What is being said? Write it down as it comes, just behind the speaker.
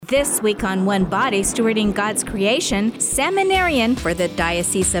This week on One Body, Stewarding God's Creation, seminarian for the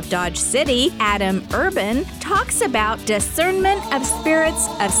Diocese of Dodge City, Adam Urban, talks about discernment of spirits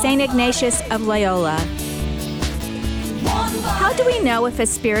of St. Ignatius of Loyola. How do we know if a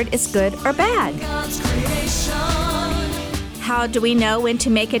spirit is good or bad? How do we know when to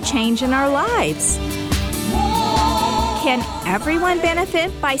make a change in our lives? Can everyone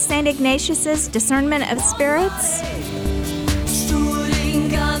benefit by St. Ignatius's discernment of spirits?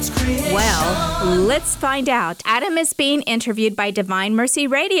 Well, let's find out. Adam is being interviewed by Divine Mercy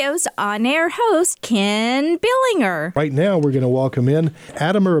Radio's on-air host, Ken Billinger. Right now, we're going to welcome in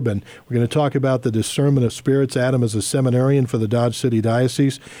Adam Urban. We're going to talk about the discernment of spirits. Adam is a seminarian for the Dodge City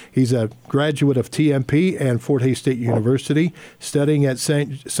Diocese. He's a graduate of TMP and Fort Hays State University, studying at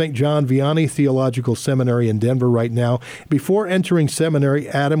St. John Vianney Theological Seminary in Denver right now. Before entering seminary,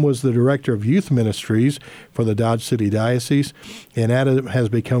 Adam was the director of youth ministries for the Dodge City Diocese, and Adam has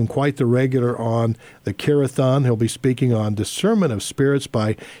become quite the regular on the Carathon. He'll be speaking on discernment of spirits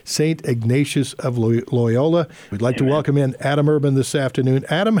by St. Ignatius of Loyola. We'd like to welcome in Adam Urban this afternoon.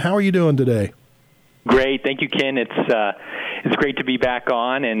 Adam, how are you doing today? Great. Thank you, Ken. It's great to be back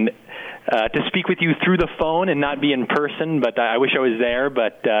on and to speak with you through the phone and not be in person, but I wish I was there,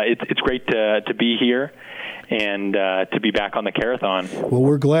 but it's great to be here and to be back on the Carathon. Well,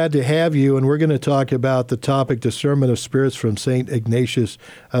 we're glad to have you, and we're going to talk about the topic, discernment of spirits from St. Ignatius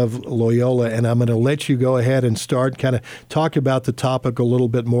of Loyola, and I'm going to let you go ahead and start, kind of talk about the topic a little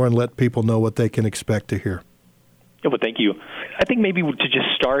bit more and let people know what they can expect to hear. Yeah, well, thank you. I think maybe to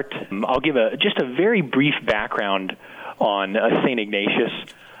just start, I'll give just a very brief background on St. Ignatius,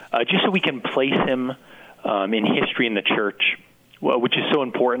 just so we can place him in history in the church, which is so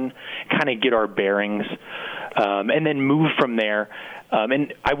important, kind of get our bearings, and then move from there.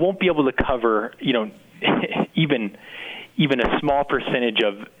 And I won't be able to cover, even a small percentage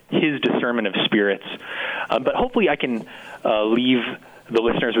of his discernment of spirits, but hopefully I can leave the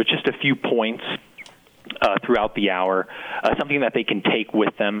listeners with just a few points throughout the hour, something that they can take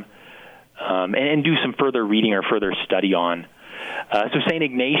with them and do some further reading or further study on. So St.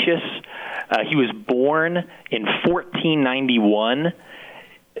 Ignatius, he was born in 1491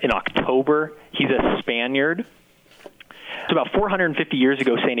 in October. He's a Spaniard. So about 450 years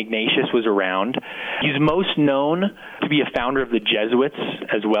ago, St. Ignatius was around. He's most known to be a founder of the Jesuits,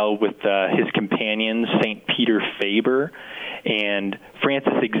 as well with his companions, St. Peter Faber and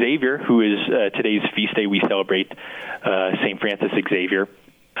Francis Xavier, who is today's feast day. We celebrate St. Francis Xavier.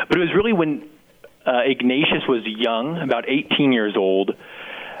 But it was really when Ignatius was young, about 18 years old,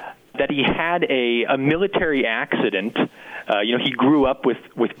 that he had a military accident. He grew up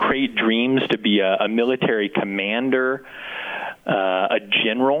with great dreams to be a military commander, a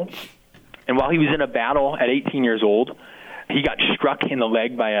general. And while he was in a battle at 18 years old, he got struck in the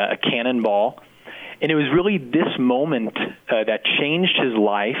leg by a cannonball. And it was really this moment that changed his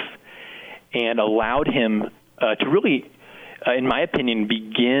life and allowed him to really, in my opinion,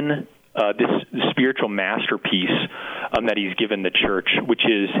 begin this spiritual masterpiece that he's given the church, which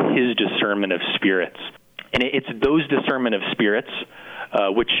is his discernment of spirits. And it's those discernment of spirits,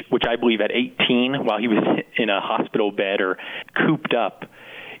 which I believe at 18, while he was in a hospital bed or cooped up,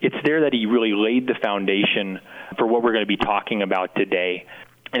 it's there that he really laid the foundation for what we're going to be talking about today.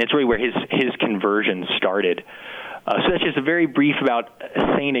 And it's really where his conversion started. So that's just a very brief about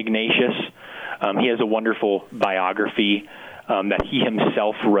St. Ignatius. He has a wonderful biography that he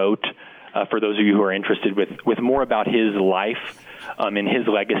himself wrote, for those of you who are interested with more about his life and his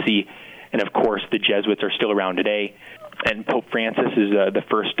legacy. And, of course, the Jesuits are still around today, and Pope Francis is the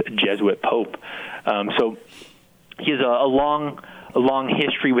first Jesuit pope. So he has a long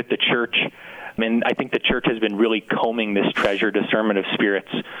history with the Church, and I think the Church has been really combing this treasure, discernment of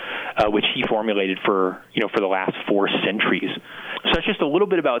spirits, which he formulated for the last 4 centuries. So that's just a little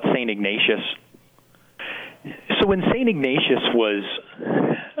bit about St. Ignatius. So when St. Ignatius was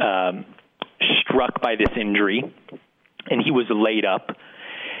struck by this injury, and he was laid up,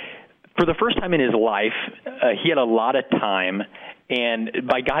 for the first time in his life, he had a lot of time, and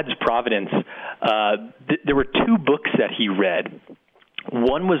by God's providence, there were 2 books that he read.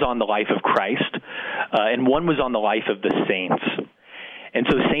 One was on the life of Christ, and one was on the life of the saints. And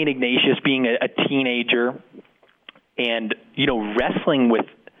so St. Ignatius, being a teenager and, wrestling with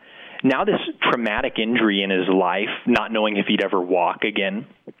now this traumatic injury in his life, not knowing if he'd ever walk again,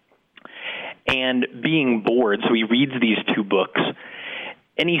 and being bored, so he reads these 2 books,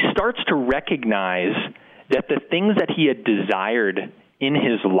 and he starts to recognize that the things that he had desired in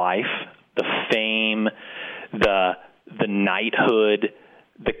his life, the fame, the knighthood,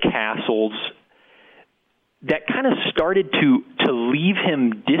 the castles, that kind of started to leave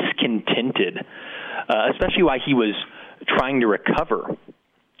him discontented, especially while he was trying to recover.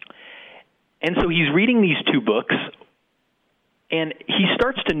 And so he's reading these two books, and he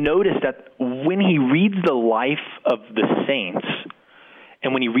starts to notice that when he reads the life of the saints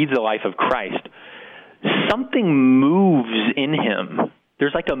and when he reads the life of Christ, something moves in him.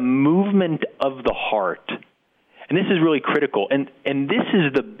 There's like a movement of the heart. And this is really critical. And this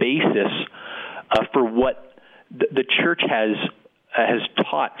is the basis for what the church has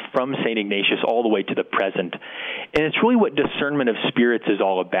taught from St. Ignatius all the way to the present. And it's really what discernment of spirits is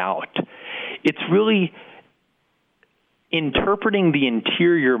all about. It's really interpreting the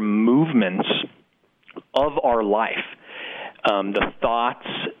interior movements of our life, the thoughts,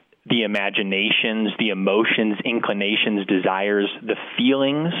 the imaginations, the emotions, inclinations, desires, the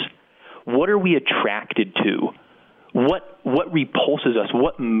feelings. What are we attracted to? What repulses us?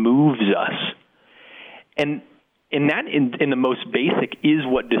 What moves us? And that, in the most basic, is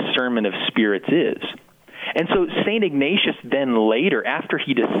what discernment of spirits is. And so St. Ignatius then later, after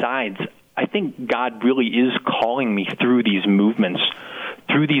he decides, I think God really is calling me through these movements,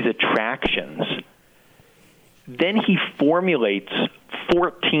 through these attractions, then he formulates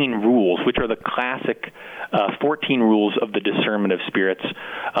 14 rules, which are the classic 14 rules of the discernment of spirits,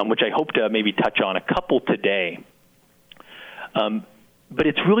 which I hope to maybe touch on a couple today. But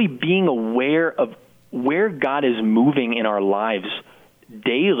it's really being aware of where God is moving in our lives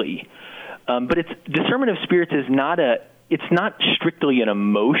daily. But discernment of spirits is it's not strictly an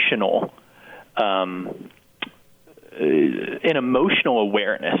emotional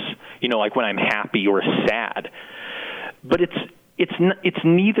awareness, like when I'm happy or sad. But it's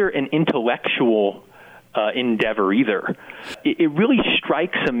neither an intellectual endeavor either. It really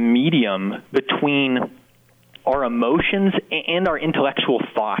strikes a medium between our emotions and our intellectual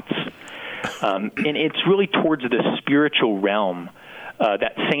thoughts. And it's really towards the spiritual realm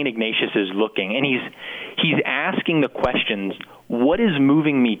that St. Ignatius is looking. And he's asking the questions, what is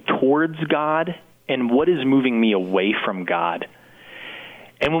moving me towards God and what is moving me away from God?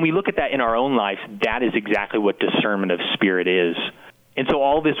 And when we look at that in our own lives, that is exactly what discernment of spirit is. And so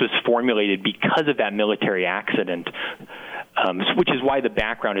all this was formulated because of that military accident, which is why the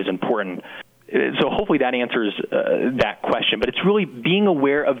background is important. So hopefully that answers that question. But it's really being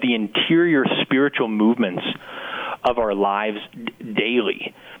aware of the interior spiritual movements of our lives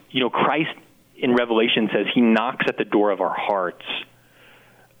daily. Christ in Revelation says he knocks at the door of our hearts.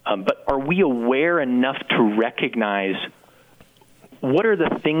 But are we aware enough to recognize what are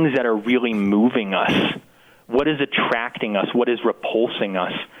the things that are really moving us? What is attracting us? What is repulsing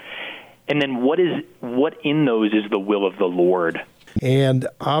us? And then what in those is the will of the Lord? And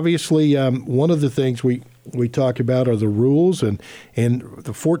obviously, one of the things we talk about are the rules and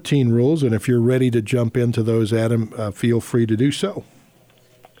the 14 rules. And if you're ready to jump into those, Adam, feel free to do so.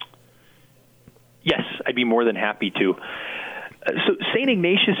 Yes, I'd be more than happy to. So St.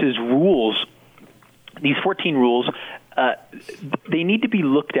 Ignatius's rules, these 14 rules, they need to be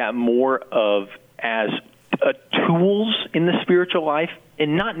looked at more of as tools in the spiritual life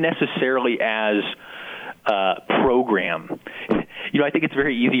and not necessarily as program. I think it's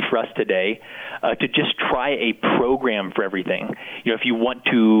very easy for us today to just try a program for everything. If you want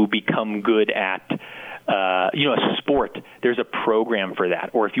to become good at, a sport, there's a program for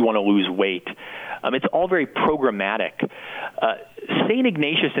that. Or if you want to lose weight, it's all very programmatic. St.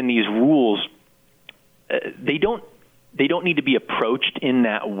 Ignatius and these rules, they don't need to be approached in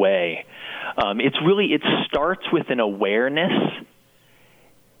that way. It starts with an awareness,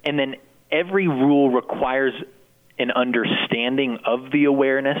 and then every rule requires an understanding of the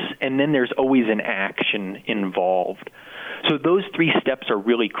awareness, and then there's always an action involved. So those three steps are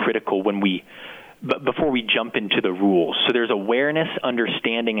really critical before we jump into the rules. So there's awareness,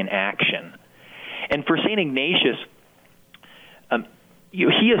 understanding, and action. And for St. Ignatius,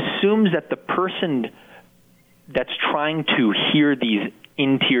 he assumes that the person that's trying to hear these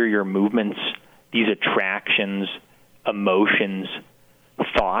interior movements, these attractions, emotions,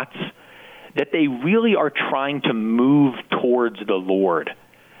 thoughts, that they really are trying to move towards the Lord.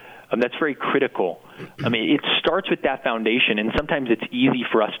 That's very critical. It starts with that foundation, and sometimes it's easy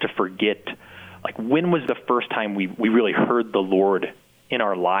for us to forget, like, when was the first time we really heard the Lord in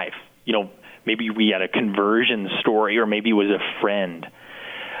our life? Maybe we had a conversion story, or maybe it was a friend.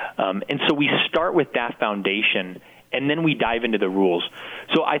 And so we start with that foundation, and then we dive into the rules.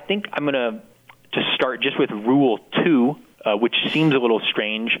 So I think I'm going to start just with Rule 2, which seems a little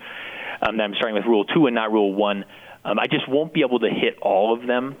strange, that I'm starting with Rule 2 and not Rule 1. I just won't be able to hit all of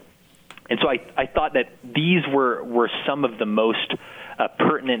them. And so I thought that these were some of the most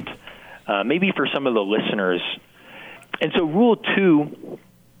pertinent maybe for some of the listeners. And so Rule 2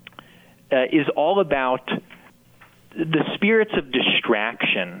 is all about the spirits of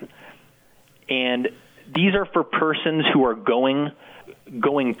distraction. And these are for persons who are going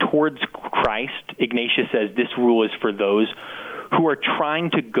towards Christ. Ignatius says this rule is for those who are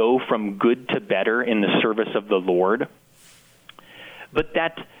trying to go from good to better in the service of the Lord. But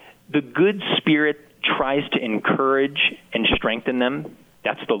that the good spirit tries to encourage and strengthen them.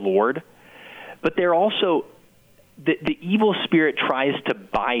 That's the Lord. But they're also, the evil spirit tries to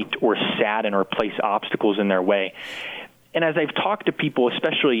bite or sadden or place obstacles in their way. And as I've talked to people,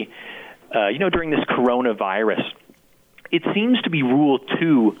 especially during this coronavirus, it seems to be Rule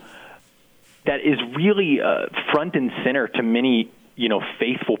 2 that is really front and center to many,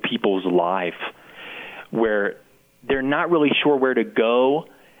 faithful people's life, where they're not really sure where to go.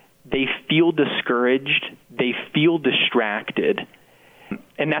 They feel discouraged. They feel distracted.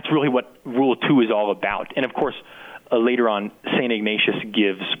 And that's really what Rule 2 is all about. And, of course, later on, St. Ignatius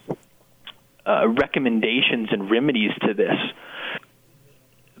gives recommendations and remedies to this.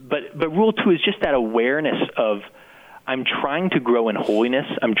 But Rule 2 is just that awareness of, I'm trying to grow in holiness.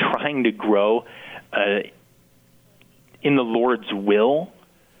 I'm trying to grow in the Lord's will,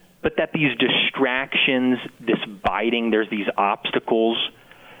 but that these distractions, this biting, there's these obstacles,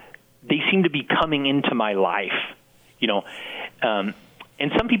 they seem to be coming into my life,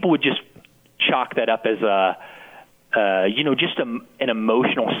 and some people would just chalk that up as just an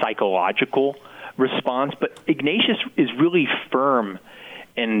emotional, psychological response. But Ignatius is really firm,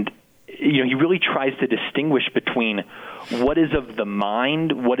 and he really tries to distinguish between what is of the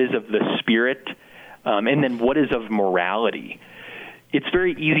mind, what is of the spirit, and then what is of morality. It's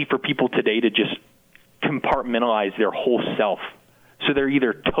very easy for people today to just compartmentalize their whole self. So they're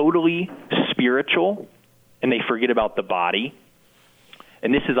either totally spiritual and they forget about the body.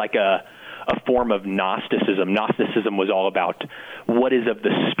 And this is like a form of Gnosticism. Gnosticism was all about what is of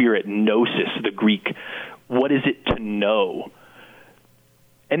the spirit, gnosis, the Greek. What is it to know?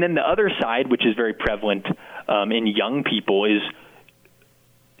 And then the other side, which is very prevalent in young people, is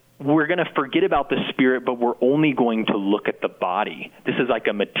we're going to forget about the spirit, but we're only going to look at the body. This is like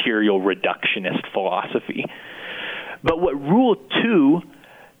a material reductionist philosophy. But what Rule 2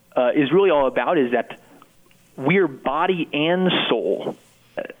 is really all about is that we're body and soul.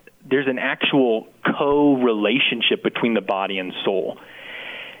 There's an actual co-relationship between the body and soul.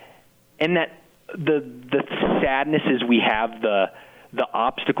 And that the sadnesses we have, the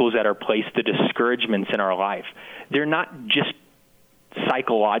obstacles that are placed, the discouragements in our life, they're not just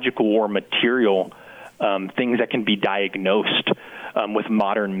psychological or material things that can be diagnosed with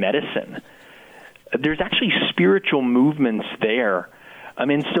modern medicine. There's actually spiritual movements there.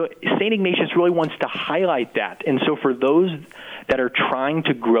 And so St. Ignatius really wants to highlight that. And so for those that are trying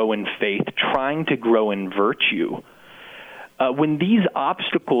to grow in faith, trying to grow in virtue, when these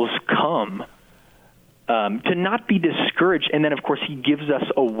obstacles come, to not be discouraged. And then, of course, he gives us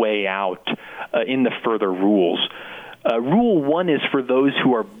a way out in the further rules. Rule 1 is for those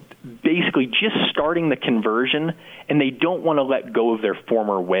who are basically just starting the conversion and they don't want to let go of their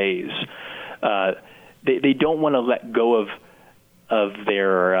former ways. They don't want to let go of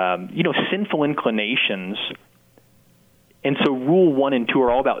their sinful inclinations. And so Rule 1 and 2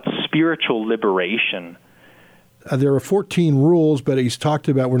 are all about spiritual liberation. There are 14 rules, but he's talked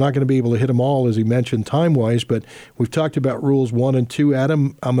about, we're not going to be able to hit them all, as he mentioned, time-wise, but we've talked about Rules 1 and 2.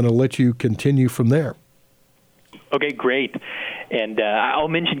 Adam, I'm going to let you continue from there. Okay, great. And I'll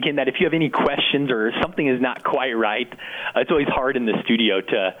mention, Ken, that if you have any questions or something is not quite right, it's always hard in the studio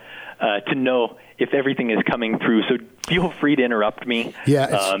to know if everything is coming through. So feel free to interrupt me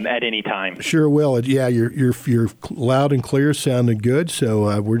at any time. Sure will. Yeah, you're loud and clear, sounding good.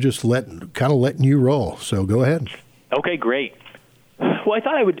 So we're just letting you roll. So go ahead. Okay, great. Well, I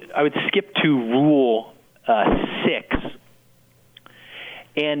thought I would skip to Rule 6.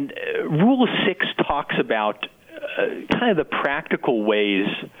 And Rule 6 talks about kind of the practical ways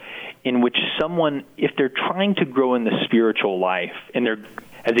in which someone, if they're trying to grow in the spiritual life, and they're,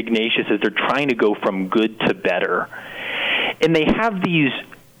 as Ignatius says, they're trying to go from good to better, and they have these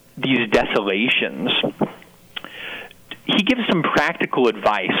desolations, he gives some practical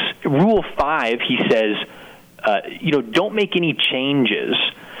advice. Rule 5, he says, don't make any changes.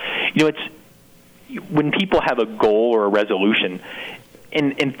 It's when people have a goal or a resolution,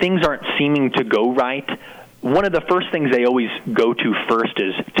 and things aren't seeming to go right, one of the first things they always go to first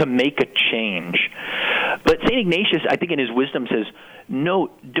is to make a change. But St. Ignatius, I think in his wisdom, says,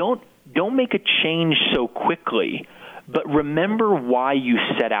 no, don't make a change so quickly, but remember why you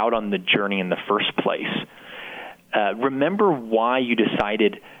set out on the journey in the first place. Remember why you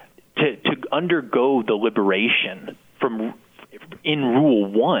decided to undergo the liberation in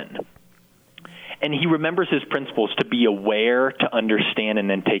Rule 1. And he remembers his principles to be aware, to understand, and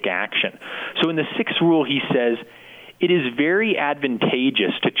then take action. So in the 6th rule, he says, it is very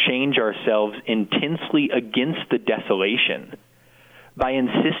advantageous to change ourselves intensely against the desolation by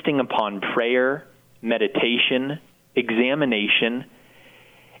insisting upon prayer, meditation, examination,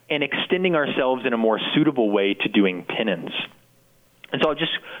 and extending ourselves in a more suitable way to doing penance. And so I'll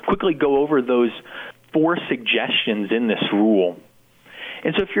just quickly go over those 4 suggestions in this rule.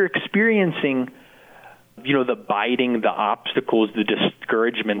 And so if you're experiencing, the biting, the obstacles, the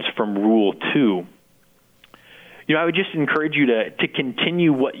discouragements from Rule 2, I would just encourage you to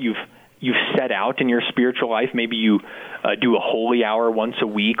continue what you've set out in your spiritual life. Maybe you do a holy hour once a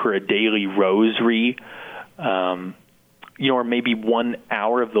week or a daily rosary, or maybe 1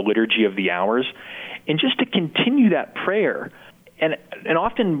 hour of the Liturgy of the Hours, and just to continue that prayer. And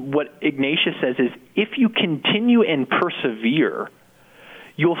often what Ignatius says is, if you continue and persevere,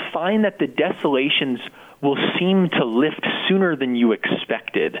 you'll find that the desolations will seem to lift sooner than you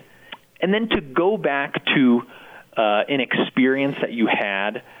expected. And then to go back to an experience that you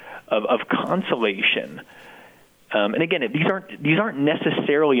had of consolation. And again, these aren't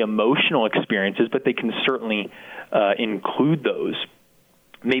necessarily emotional experiences, but they can certainly include those.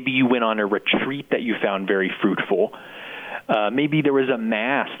 Maybe you went on a retreat that you found very fruitful. Maybe there was a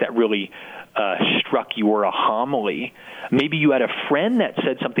mass that really struck you, or a homily. Maybe you had a friend that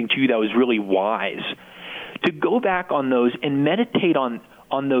said something to you that was really wise. To go back on those and meditate on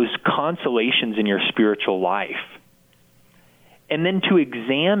those consolations in your spiritual life. And then to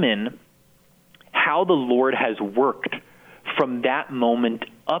examine how the Lord has worked from that moment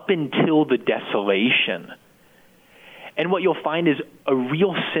up until the desolation. And what you'll find is a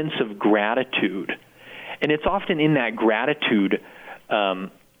real sense of gratitude. And it's often in that gratitude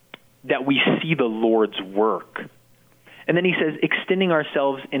that we see the Lord's work. And then he says, extending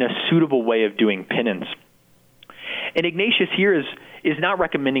ourselves in a suitable way of doing penance. And Ignatius here is not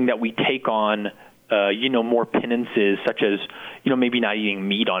recommending that we take on more penances, such as, maybe not eating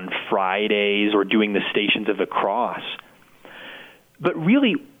meat on Fridays or doing the Stations of the Cross. But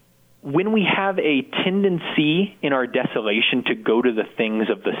really, when we have a tendency in our desolation to go to the things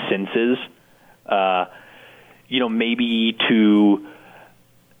of the senses, maybe to,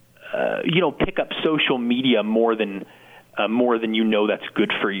 pick up social media more than that's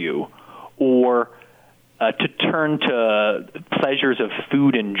good for you, or to turn to pleasures of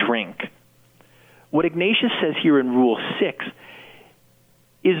food and drink. What Ignatius says here in Rule 6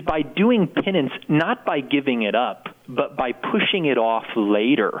 is by doing penance, not by giving it up, but by pushing it off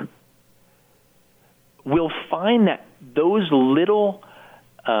later, we'll find that those little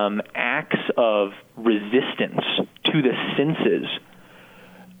acts of resistance to the senses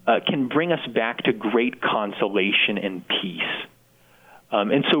can bring us back to great consolation and peace.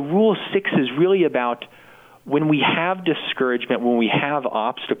 And so Rule 6 is really about when we have discouragement, when we have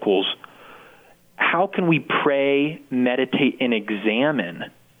obstacles, how can we pray, meditate, and examine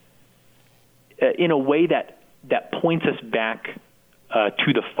in a way that points us back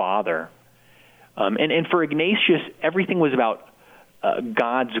to the Father? And for Ignatius, everything was about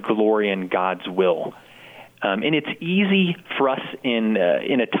God's glory and God's will. And it's easy for us in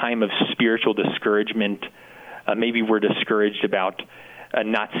a time of spiritual discouragement. Maybe we're discouraged about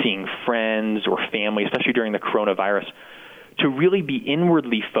not seeing friends or family, especially during the coronavirus, to really be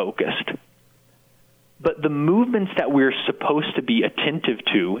inwardly focused. But the movements that we're supposed to be attentive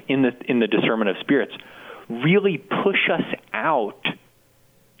to in the discernment of spirits really push us out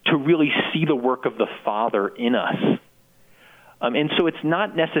to really see the work of the Father in us. And so it's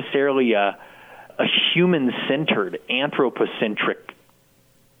not necessarily a human-centered, anthropocentric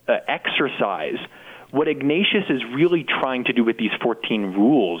exercise. What Ignatius is really trying to do with these 14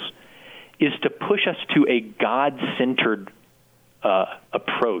 rules is to push us to a God-centered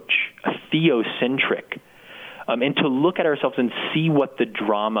approach, a theocentric, and to look at ourselves and see what the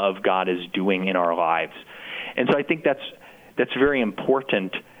drama of God is doing in our lives. And so I think that's very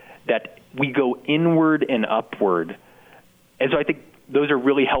important, that we go inward and upward. And so I think those are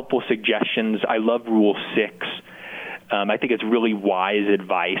really helpful suggestions. I love Rule 6. I think it's really wise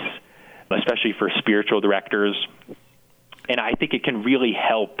advice, especially for spiritual directors. And I think it can really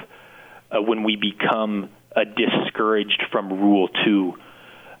help when we become discouraged from Rule 2,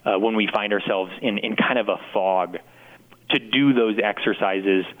 when we find ourselves in kind of a fog, to do those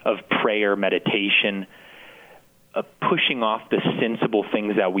exercises of prayer, meditation, pushing off the sensible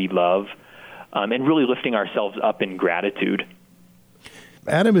things that we love, and really lifting ourselves up in gratitude.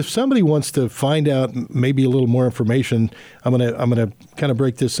 Adam, if somebody wants to find out maybe a little more information, I'm gonna kind of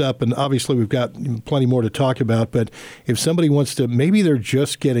break this up, and obviously we've got plenty more to talk about. But if somebody wants to, maybe they're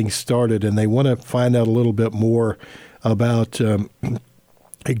just getting started and they want to find out a little bit more about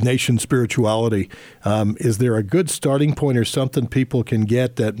Ignatian spirituality, is there a good starting point or something people can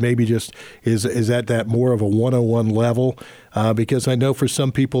get that maybe just is at that more of a 101 level? Because I know for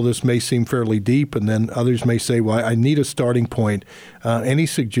some people this may seem fairly deep, and then others may say, well, I need a starting point. Any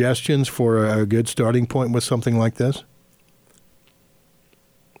suggestions for a good starting point with something like this?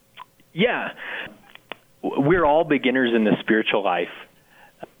 Yeah. We're all beginners in the spiritual life.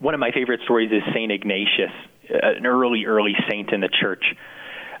 One of my favorite stories is St. Ignatius, an early saint in the church.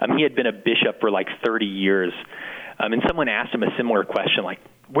 He had been a bishop for like 30 years, and someone asked him a similar question, like,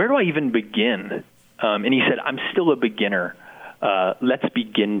 where do I even begin? And he said, I'm still a beginner. Let's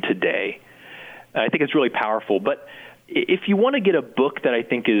begin today. I think it's really powerful. But if you want to get a book that I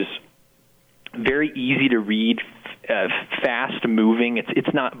think is very easy to read, fast-moving,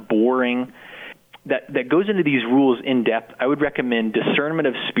 it's not boring, that goes into these rules in depth, I would recommend Discernment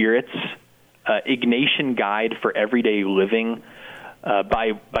of Spirits, Ignatian Guide for Everyday Living,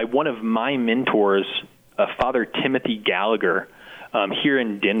 by one of my mentors, Father Timothy Gallagher, here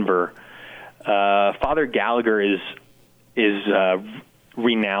in Denver. Father Gallagher is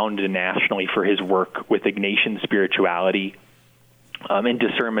renowned nationally for his work with Ignatian spirituality and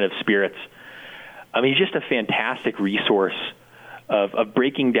discernment of spirits. He's just a fantastic resource of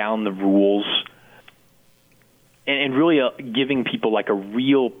breaking down the rules and really giving people like a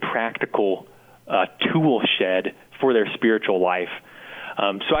real practical tool shed for their spiritual life.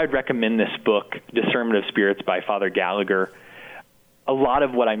 So I'd recommend this book, Discernment of Spirits by Father Gallagher. A lot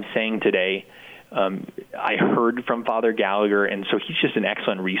of what I'm saying today, I heard from Father Gallagher, and so he's just an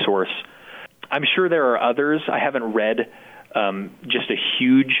excellent resource. I'm sure there are others. I haven't read just a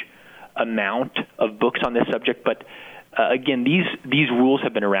huge amount of books on this subject, but again, these rules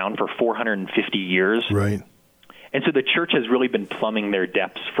have been around for 450 years. Right. And so the church has really been plumbing their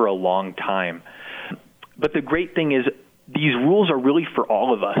depths for a long time. But the great thing is these rules are really for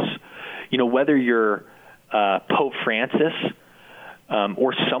all of us. You know, whether you're Pope Francis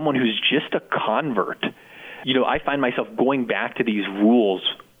or someone who's just a convert, you know, I find myself going back to these rules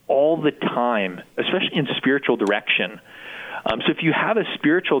all the time, especially in spiritual direction. So if you have a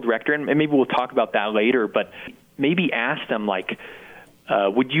spiritual director, and maybe we'll talk about that later, but maybe ask them, like,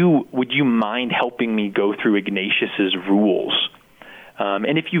 would you mind helping me go through Ignatius's rules?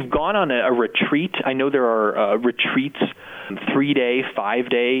 And if you've gone on a retreat, I know there are retreats, 3-day,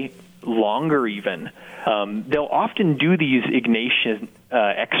 5-day, longer even. They'll often do these Ignatian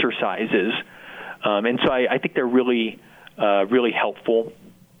exercises, and so I think they're really helpful.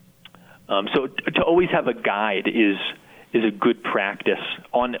 So to always have a guide is a good practice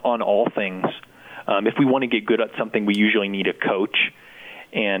on all things. If we want to get good at something, we usually need a coach.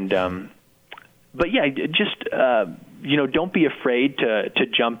 And but yeah, just don't be afraid to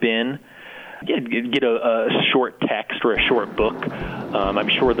jump in. Get a short text or a short book. I'm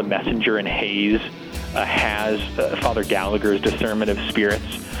sure the Messenger in Hayes has Father Gallagher's Discernment of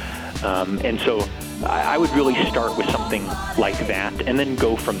Spirits, and so I would really start with something like that and then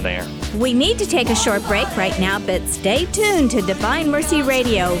go from there. We need to take a short break right now, but stay tuned to Divine Mercy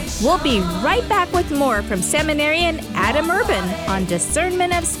Radio. We'll be right back with more from seminarian Adam Urban on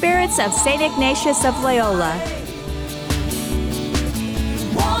Discernment of Spirits of St. Ignatius of Loyola.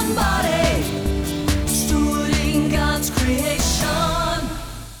 One body, stewarding God's creation.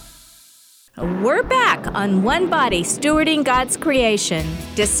 We're back on One Body, Stewarding God's Creation.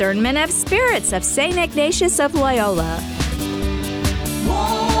 Discernment of Spirits of St. Ignatius of Loyola.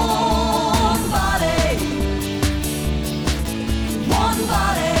 One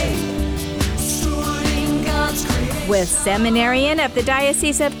body, stewarding God's creation. With seminarian of the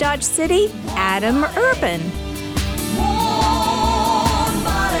Diocese of Dodge City, Adam Urban.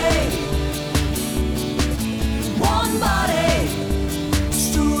 One body,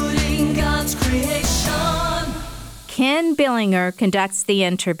 stewarding God's creation. Ken Billinger conducts the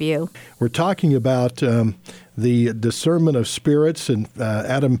interview. We're talking about the discernment of spirits, and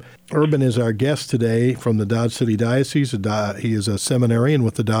Adam Urban is our guest today from the Dodge City Diocese. He is a seminarian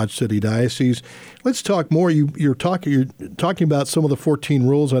with the Dodge City Diocese. Let's talk more. You're talking about some of the 14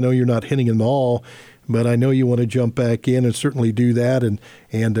 rules. I know you're not hitting them all, but I know you want to jump back in and certainly do that and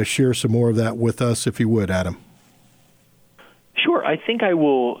share some more of that with us, if you would, Adam. Sure. I think I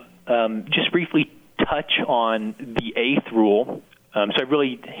will just briefly touch on the 8th rule. So I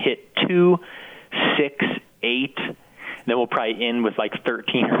really hit 2, 6, 8, and then we'll probably end with like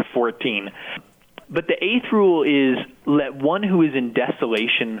 13 or 14. But the eighth rule is, let one who is in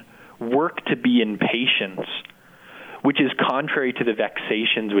desolation work to be in patience, which is contrary to the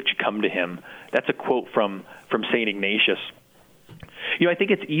vexations which come to him. That's a quote from St. Ignatius. I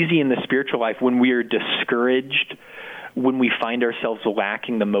think it's easy in the spiritual life when we are discouraged, when we find ourselves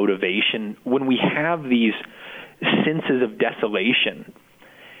lacking the motivation, when we have these senses of desolation.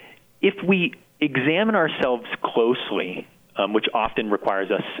 If we examine ourselves closely, which often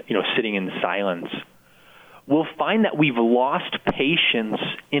requires us, sitting in silence, we'll find that we've lost patience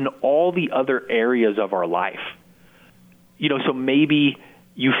in all the other areas of our life. So maybe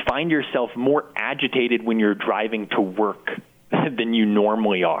you find yourself more agitated when you're driving to work than you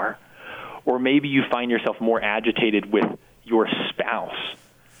normally are. Or maybe you find yourself more agitated with your spouse.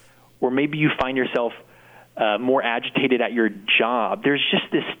 Or maybe you find yourself more agitated at your job. There's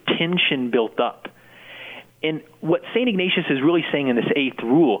just this tension built up. And what St. Ignatius is really saying in this eighth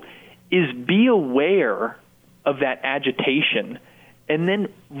rule is be aware of that agitation and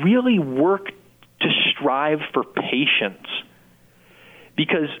then really work to strive for patience.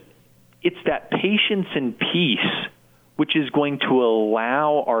 Because it's that patience and peace which is going to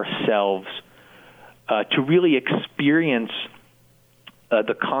allow ourselves to really experience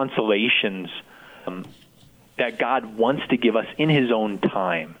the consolations that God wants to give us in his own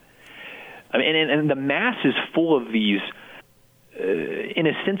time. And the Mass is full of these, in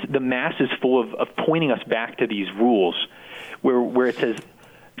a sense, the Mass is full of pointing us back to these rules where it says,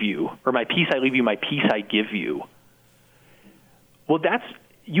 or my peace I leave you, my peace I give you. Well,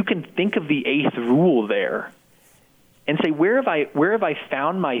 you can think of the eighth rule there and say, where have I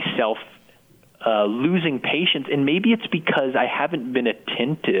found myself losing patience? And maybe it's because I haven't been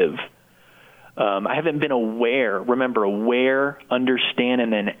attentive. I haven't been aware. Remember, aware, understand,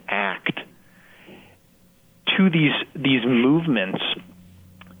 and then act to these movements.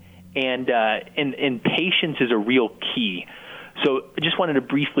 And patience is a real key. So I just wanted to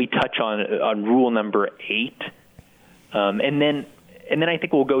briefly touch on rule number 8, and then I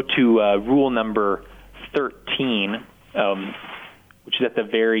think we'll go to rule number 13, which is at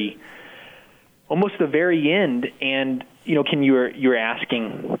almost the very end. And you're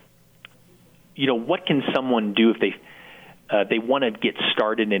asking, what can someone do if they want to get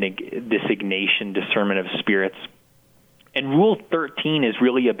started in this Ignatian discernment of spirits? And rule 13 is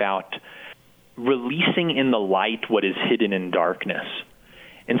really about releasing in the light what is hidden in darkness.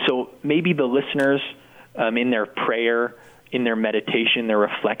 And so maybe the listeners, in their prayer, in their meditation, their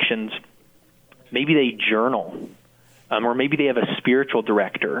reflections, maybe they journal, or maybe they have a spiritual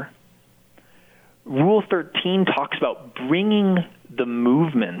director. Rule 13 talks about bringing the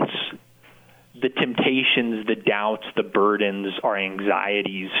movements, the temptations, the doubts, the burdens, our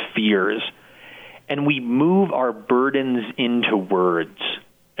anxieties, fears, and we move our burdens into words.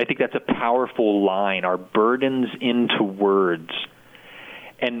 I think that's a powerful line, our burdens into words.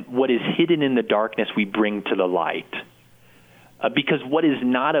 And what is hidden in the darkness we bring to the light. Because what is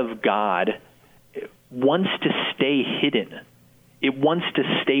not of God wants to stay hidden. It wants to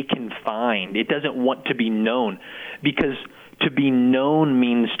stay confined. It doesn't want to be known. Because to be known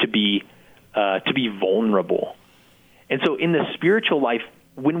means to be vulnerable. And so in the spiritual life,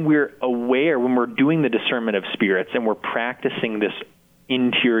 when we're aware, when we're doing the discernment of spirits and we're practicing this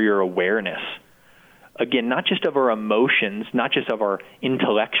interior awareness, again, not just of our emotions, not just of our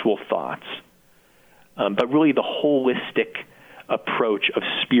intellectual thoughts, but really the holistic approach of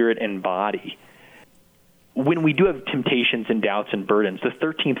spirit and body. When we do have temptations and doubts and burdens, the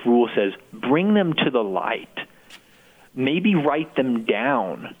 13th rule says, bring them to the light. Maybe write them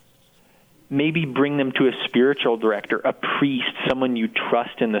down. Maybe bring them to a spiritual director, a priest, someone you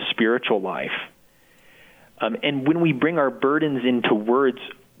trust in the spiritual life. And when we bring our burdens into words,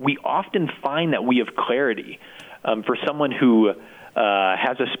 we often find that we have clarity. For someone who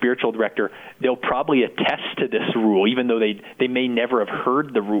has a spiritual director, they'll probably attest to this rule, even though they may never have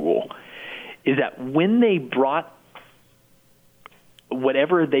heard the rule, is that when they brought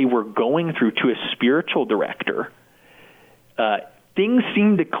whatever they were going through to a spiritual director, things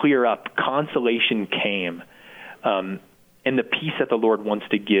seemed to clear up, consolation came, and the peace that the Lord wants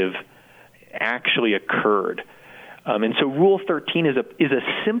to give actually occurred. And so Rule 13 is a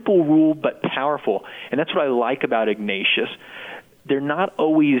simple rule but powerful, and that's what I like about Ignatius. They're not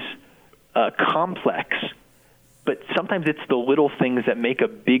always complex, but sometimes it's the little things that make a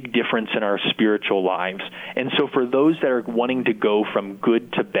big difference in our spiritual lives. And so for those that are wanting to go from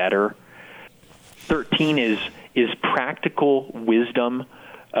good to better, 13 is practical wisdom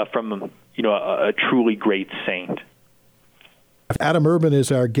from a truly great saint. Adam Urban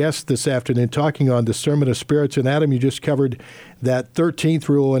is our guest this afternoon talking on discernment of spirits. And Adam, you just covered that 13th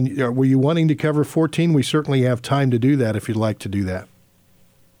rule. And were you wanting to cover 14? We certainly have time to do that if you'd like to do that.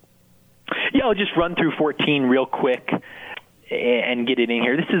 Yeah, I'll just run through 14 real quick and get it in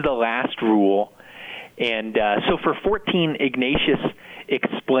here. This is the last rule. And so for 14, Ignatius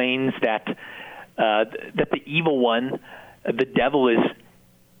explains that the evil one, the devil,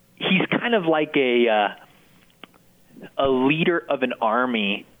 he's kind of like a leader of an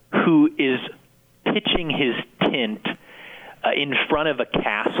army who is pitching his tent in front of a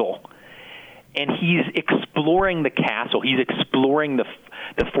castle, and he's exploring the castle. He's exploring the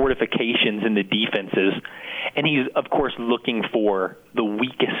fortifications and the defenses, and he's, of course, looking for the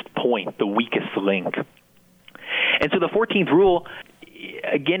weakest point, the weakest link. And so the 14th rule,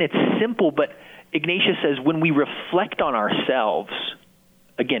 again, it's simple, but Ignatius says when we reflect on ourselves,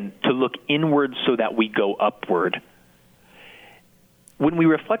 again, to look inward so that we go upward. When we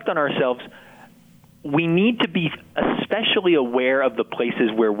reflect on ourselves, we need to be especially aware of the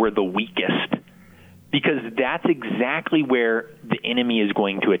places where we're the weakest, because that's exactly where the enemy is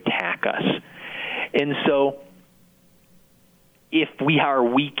going to attack us. And so if we are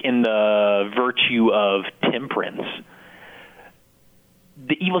weak in the virtue of temperance,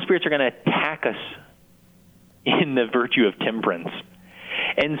 the evil spirits are going to attack us in the virtue of temperance.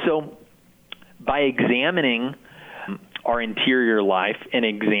 And so by examining our interior life and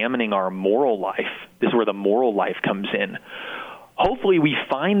examining our moral life, this is where the moral life comes in, hopefully we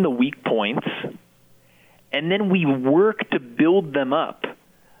find the weak points and then we work to build them up.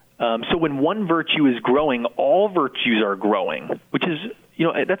 So when one virtue is growing, all virtues are growing, which is,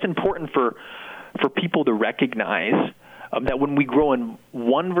 that's important for people to recognize, that when we grow in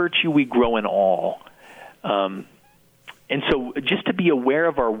one virtue, we grow in all. And so just to be aware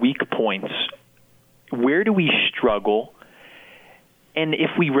of our weak points, where do we struggle? And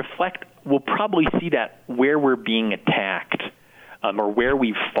if we reflect, we'll probably see that where we're being attacked or where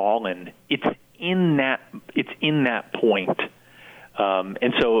we've fallen, it's in that point.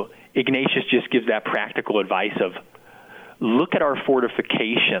 And so Ignatius just gives that practical advice of look at our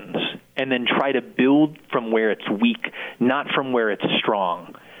fortifications and then try to build from where it's weak, not from where it's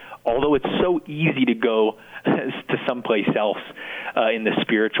strong. Although it's so easy to go to someplace else in the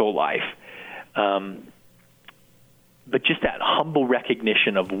spiritual life. But just that humble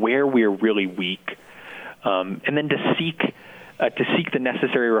recognition of where we're really weak, and then to seek the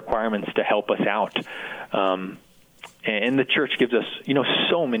necessary requirements to help us out. And the church gives us,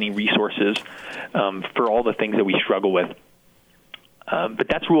 so many resources for all the things that we struggle with. But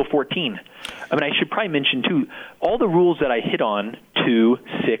that's Rule 14. I should probably mention, too, all the rules that I hit on, 2,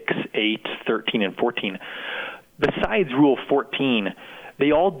 6, 8, 13, and 14, besides Rule 14,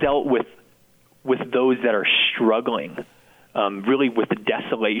 they all dealt with those that are struggling, really with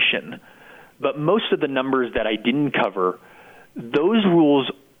desolation. But most of the numbers that I didn't cover, those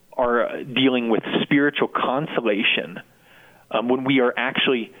rules are dealing with spiritual consolation, when we are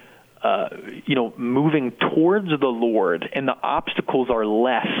actually moving towards the Lord, and the obstacles are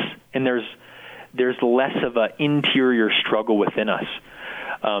less, and there's less of an interior struggle within us.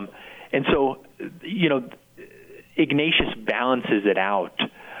 And so, Ignatius balances it out.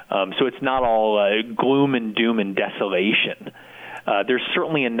 So it's not all gloom and doom and desolation. There's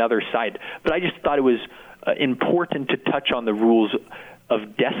certainly another side. But I just thought it was important to touch on the rules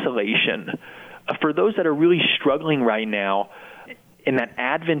of desolation. For those that are really struggling right now, and that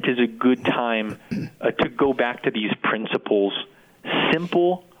Advent is a good time to go back to these principles,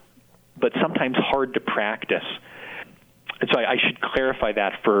 simple but sometimes hard to practice. And so I should clarify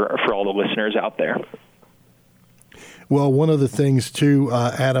that for all the listeners out there. Well, one of the things, too,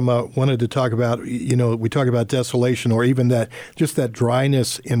 Adam, wanted to talk about, we talk about desolation or even that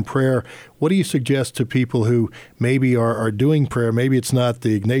dryness in prayer. What do you suggest to people who maybe are doing prayer? Maybe it's not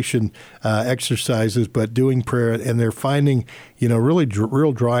the Ignatian exercises, but doing prayer, and they're finding, really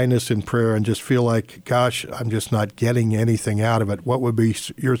real dryness in prayer and just feel like, gosh, I'm just not getting anything out of it. What would be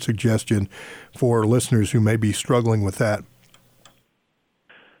your suggestion for listeners who may be struggling with that?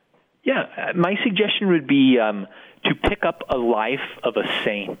 Yeah, my suggestion would be to pick up a life of a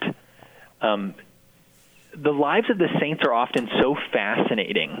saint. The lives of the saints are often so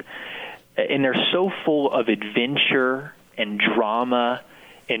fascinating, and they're so full of adventure and drama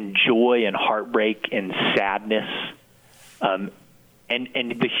and joy and heartbreak and sadness, and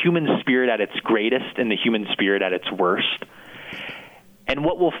the human spirit at its greatest and the human spirit at its worst. And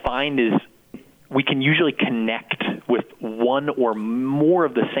what we'll find is we can usually connect with one or more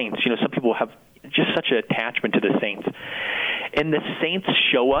of the saints. Some people have just such an attachment to the saints. And the saints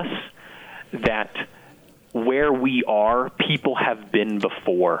show us that where we are, people have been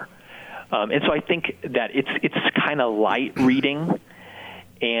before. And so I think that it's kind of light reading,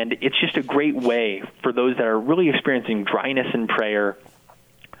 and it's just a great way for those that are really experiencing dryness in prayer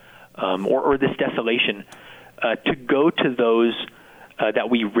or this desolation to go to those that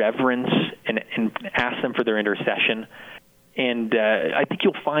we reverence and ask them for their intercession. And I think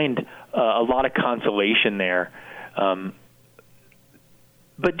you'll find a lot of consolation there.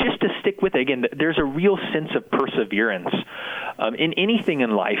 But just to stick with it, again, there's a real sense of perseverance. In anything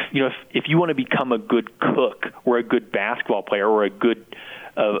in life, if you want to become a good cook or a good basketball player or a good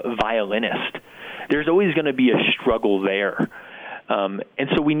violinist, there's always going to be a struggle there. And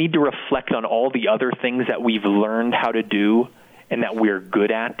so we need to reflect on all the other things that we've learned how to do and that we're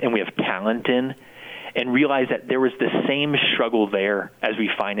good at and we have talent in, and realize that there was the same struggle there as we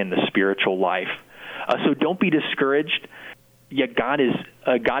find in the spiritual life. So don't be discouraged. Yet God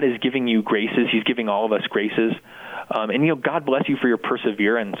is giving you graces. He's giving all of us graces. And God bless you for your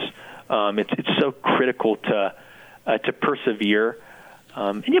perseverance. It's so critical to persevere.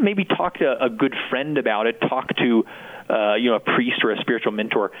 And maybe talk to a good friend about it. Talk to a priest or a spiritual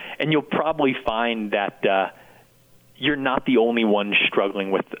mentor, and you'll probably find that you're not the only one struggling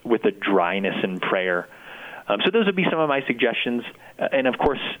with a dryness in prayer. So those would be some of my suggestions. And of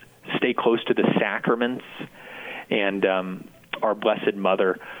course, stay close to the sacraments and our Blessed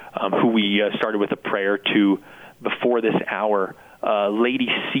Mother, who we started with a prayer to before this hour. Lady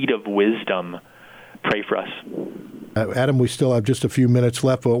Seat of Wisdom, pray for us. Adam, we still have just a few minutes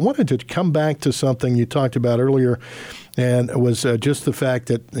left, but I wanted to come back to something you talked about earlier, and it was just the fact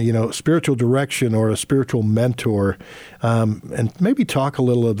that, spiritual direction or a spiritual mentor, and maybe talk a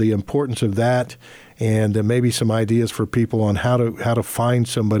little of the importance of that, and maybe some ideas for people on how to find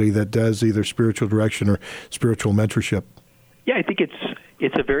somebody that does either spiritual direction or spiritual mentorship. Yeah, I think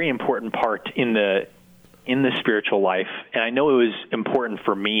it's a very important part in the spiritual life, and I know it was important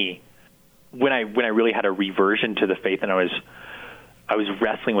for me when I really had a reversion to the faith, and I was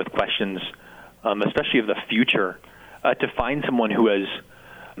wrestling with questions, especially of the future, to find someone who has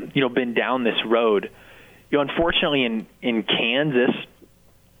been down this road. Unfortunately, in Kansas,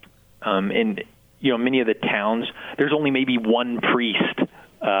 in many of the towns, there's only maybe one priest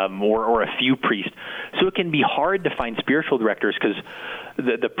or a few priests, so it can be hard to find spiritual directors because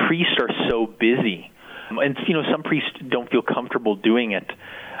the priests are so busy, and some priests don't feel comfortable doing it.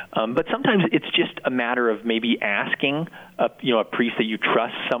 But sometimes it's just a matter of maybe asking a priest that you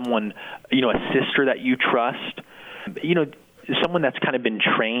trust, someone, a sister that you trust, someone that's kind of been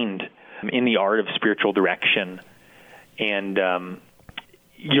trained in the art of spiritual direction. And,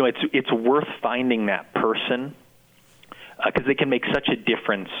 it's worth finding that person because they can make such a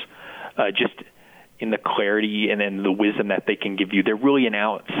difference just in the clarity and in the wisdom that they can give you. They're really an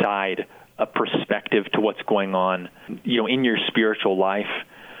outside perspective to what's going on, in your spiritual life.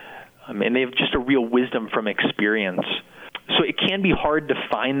 And they have just a real wisdom from experience. So it can be hard to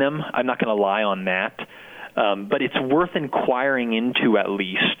find them. I'm not going to lie on that. But it's worth inquiring into at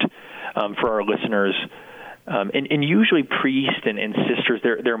least for our listeners. And usually priests and sisters,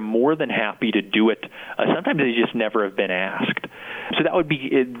 they're more than happy to do it. Sometimes they just never have been asked. So that would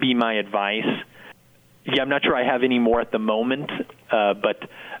be my advice. Yeah, I'm not sure I have any more at the moment, but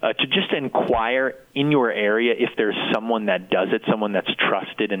to just inquire in your area if there's someone that does it, someone that's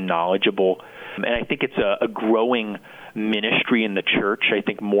trusted and knowledgeable. And I think it's a growing ministry in the church. I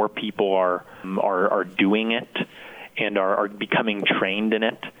think more people are doing it and are becoming trained in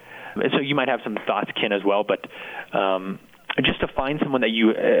it. And so you might have some thoughts, Ken, as well, but just to find someone that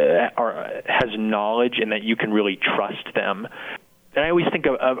you has knowledge and that you can really trust them. And I always think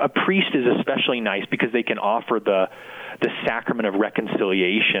a priest is especially nice because they can offer the sacrament of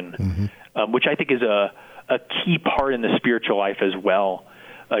reconciliation, which I think is a key part in the spiritual life as well.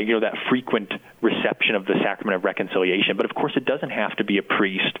 That frequent reception of the sacrament of reconciliation. But of course, it doesn't have to be a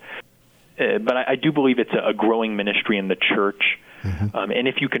priest. But I do believe it's a growing ministry in the church. And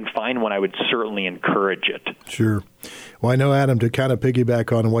if you can find one, I would certainly encourage it. Sure. Well, I know, Adam, to kind of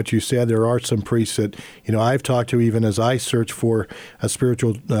piggyback on what you said, there are some priests that, I've talked to even as I search for a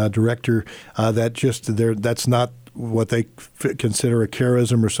spiritual director that's not what they consider a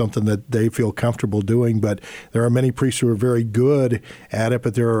charism or something that they feel comfortable doing. But there are many priests who are very good at it,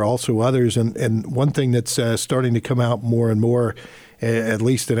 but there are also others. And one thing that's starting to come out more and more at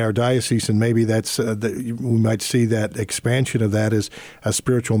least in our diocese, and maybe that's we might see that expansion of that as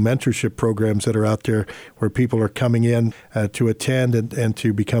spiritual mentorship programs that are out there where people are coming in to attend and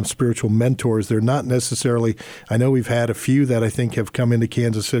to become spiritual mentors. They're not necessarily, I know we've had a few that I think have come into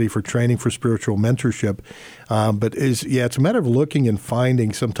Kansas City for training for spiritual mentorship, but it's a matter of looking and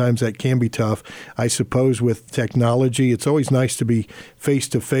finding. Sometimes that can be tough. I suppose with technology, it's always nice to be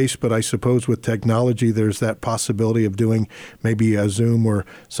face-to-face, but I suppose with technology, there's that possibility of doing maybe a Zoom or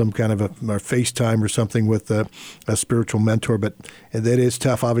some kind of a FaceTime or something with a spiritual mentor, but that is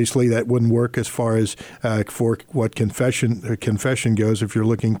tough. Obviously, that wouldn't work as far as for what confession goes if you're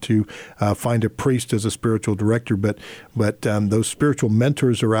looking to find a priest as a spiritual director, but those spiritual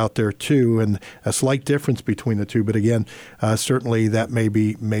mentors are out there too, and a slight difference between the two. But again, certainly that may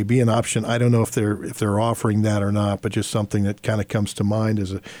be an option. I don't know if they're offering that or not, but just something that kind of comes to mind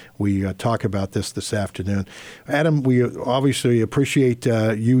as we talk about this afternoon. Adam, we obviously appreciate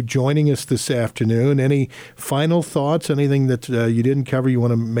you joining us this afternoon. Any final thoughts? Anything that you didn't cover you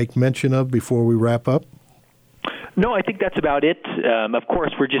want to make mention of before we wrap up? No, I think that's about it. Of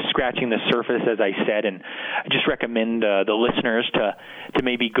course, we're just scratching the surface, as I said, and I just recommend the listeners to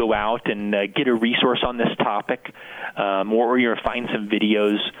maybe go out and get a resource on this topic, or you find some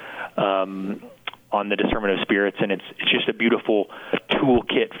videos on the discernment of spirits, and it's just a beautiful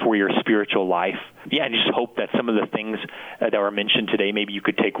toolkit for your spiritual life. Yeah, I just hope that some of the things that were mentioned today, maybe you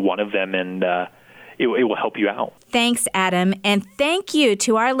could take one of them and it will help you out. Thanks, Adam. And thank you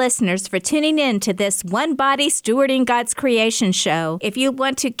to our listeners for tuning in to this One Body Stewarding God's Creation show. If you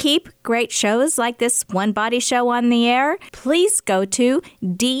want to keep great shows like this One Body show on the air, please go to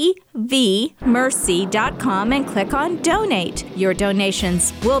dvmercy.com and click on Donate. Your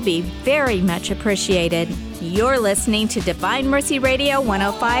donations will be very much appreciated. You're listening to Divine Mercy Radio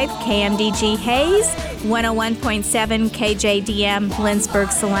 105 KMDG Hayes, 101.7 KJDM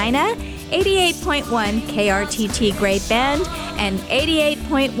Lindsborg Salina, 88.1 KRTT Great Bend, and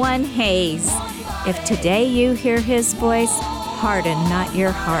 88.1 Hayes. If today you hear his voice, harden not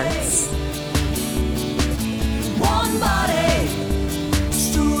your hearts. One body,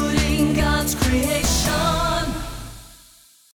 stewarding God's creation.